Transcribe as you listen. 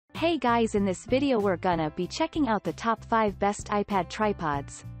Hey guys, in this video we're gonna be checking out the top 5 best iPad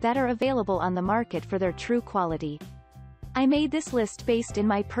tripods that are available on the market for their true quality. I made this list based in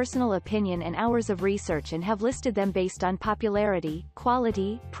my personal opinion and hours of research and have listed them based on popularity,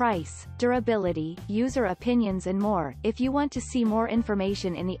 quality, price, durability, user opinions and more. If you want to see more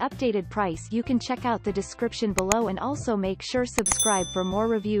information in the updated price, you can check out the description below and also make sure subscribe for more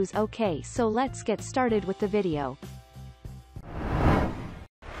reviews. Okay, so let's get started with the video.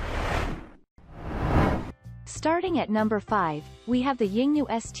 Starting at number 5, we have the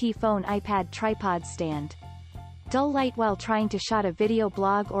YingnuoST phone iPad tripod stand. Dull light while trying to shot a video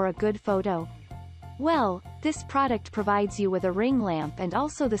blog or a good photo? Well, this product provides you with a ring lamp and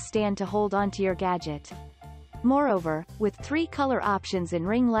also the stand to hold onto your gadget. Moreover, with 3 color options in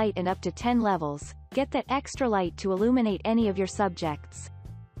ring light and up to 10 levels, get that extra light to illuminate any of your subjects.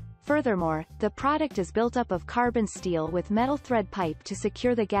 Furthermore, the product is built up of carbon steel with metal thread pipe to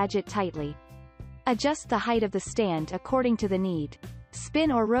secure the gadget tightly. Adjust the height of the stand according to the need.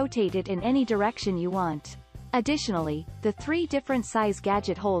 Spin or rotate it in any direction you want. Additionally, the 3 different size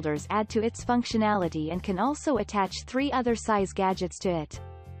gadget holders add to its functionality and can also attach 3 other size gadgets to it.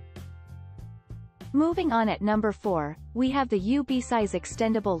 Moving on at number 4, we have the UBeesize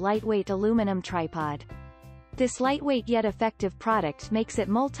Extendable Lightweight Aluminum Tripod. This lightweight yet effective product makes it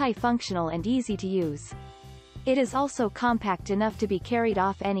multifunctional and easy to use. It is also compact enough to be carried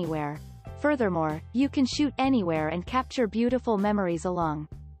off anywhere. Furthermore, you can shoot anywhere and capture beautiful memories along.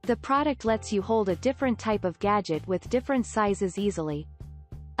 The product lets you hold a different type of gadget with different sizes easily.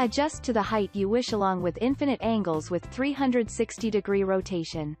 Adjust to the height you wish along with infinite angles with 360-degree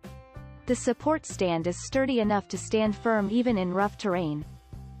rotation. The support stand is sturdy enough to stand firm even in rough terrain.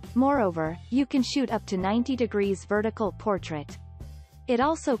 Moreover, you can shoot up to 90 degrees vertical portrait. It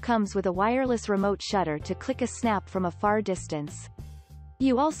also comes with a wireless remote shutter to click a snap from a far distance.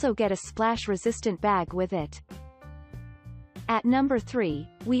 You also get a splash-resistant bag with it. At number 3,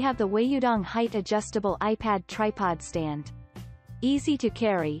 we have the Weiyudang Height Adjustable iPad Tripod Stand. Easy to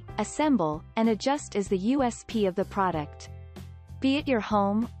carry, assemble, and adjust is the USP of the product. Be it your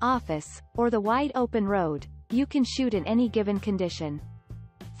home, office, or the wide open road, you can shoot in any given condition.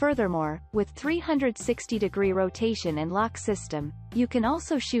 Furthermore, with 360-degree rotation and lock system, you can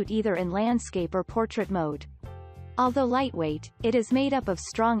also shoot either in landscape or portrait mode. Although lightweight, it is made up of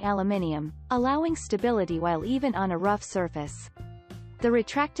strong aluminium, allowing stability while even on a rough surface. The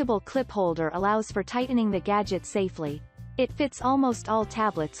retractable clip holder allows for tightening the gadget safely. It fits almost all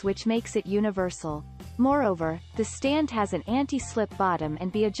tablets, which makes it universal. Moreover, the stand has an anti-slip bottom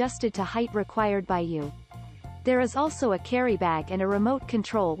and be adjusted to height required by you. There is also a carry bag and a remote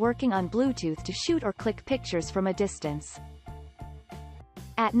control working on Bluetooth to shoot or click pictures from a distance.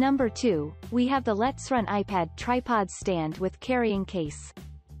 At number 2, we have the LetsRun iPad Tripod Stand with Carrying Case.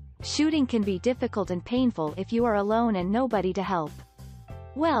 Shooting can be difficult and painful if you are alone and nobody to help.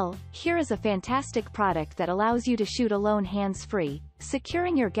 Well, here is a fantastic product that allows you to shoot alone hands-free,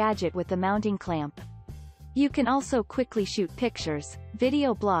 securing your gadget with the mounting clamp. You can also quickly shoot pictures,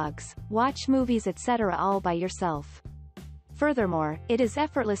 video blogs, watch movies etc. all by yourself. Furthermore, it is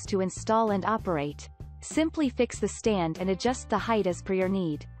effortless to install and operate. Simply fix the stand and adjust the height as per your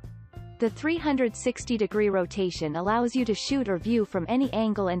need. The 360-degree rotation allows you to shoot or view from any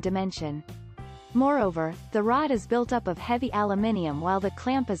angle and dimension. Moreover, the rod is built up of heavy aluminium while the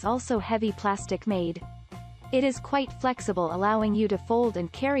clamp is also heavy plastic made. It is quite flexible, allowing you to fold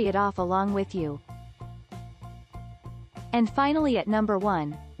and carry it off along with you. And finally at number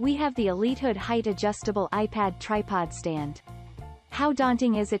 1, we have the Elitehood Height Adjustable iPad Tripod Stand. How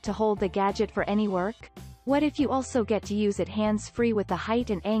daunting is it to hold the gadget for any work? What if you also get to use it hands-free with the height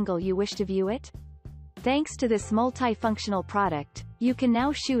and angle you wish to view it? Thanks to this multifunctional product, you can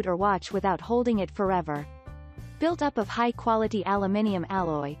now shoot or watch without holding it forever. Built up of high-quality aluminium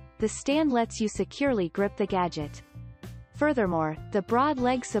alloy, the stand lets you securely grip the gadget. Furthermore, the broad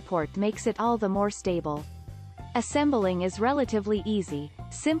leg support makes it all the more stable. Assembling is relatively easy.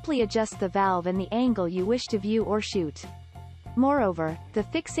 Simply adjust the valve and the angle you wish to view or shoot. Moreover, the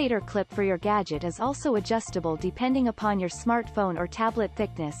fixator clip for your gadget is also adjustable depending upon your smartphone or tablet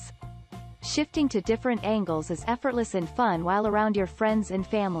thickness. Shifting to different angles is effortless and fun while around your friends and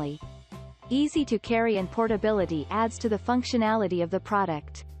family. Easy to carry and portability adds to the functionality of the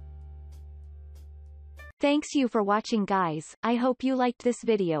product. Thanks you for watching guys. I hope you liked this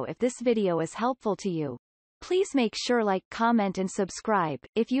video. If this video is helpful to you, please make sure like, comment and subscribe.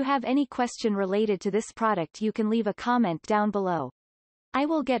 If you have any question related to this product, you can leave a comment down below. I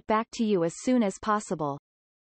will get back to you as soon as possible.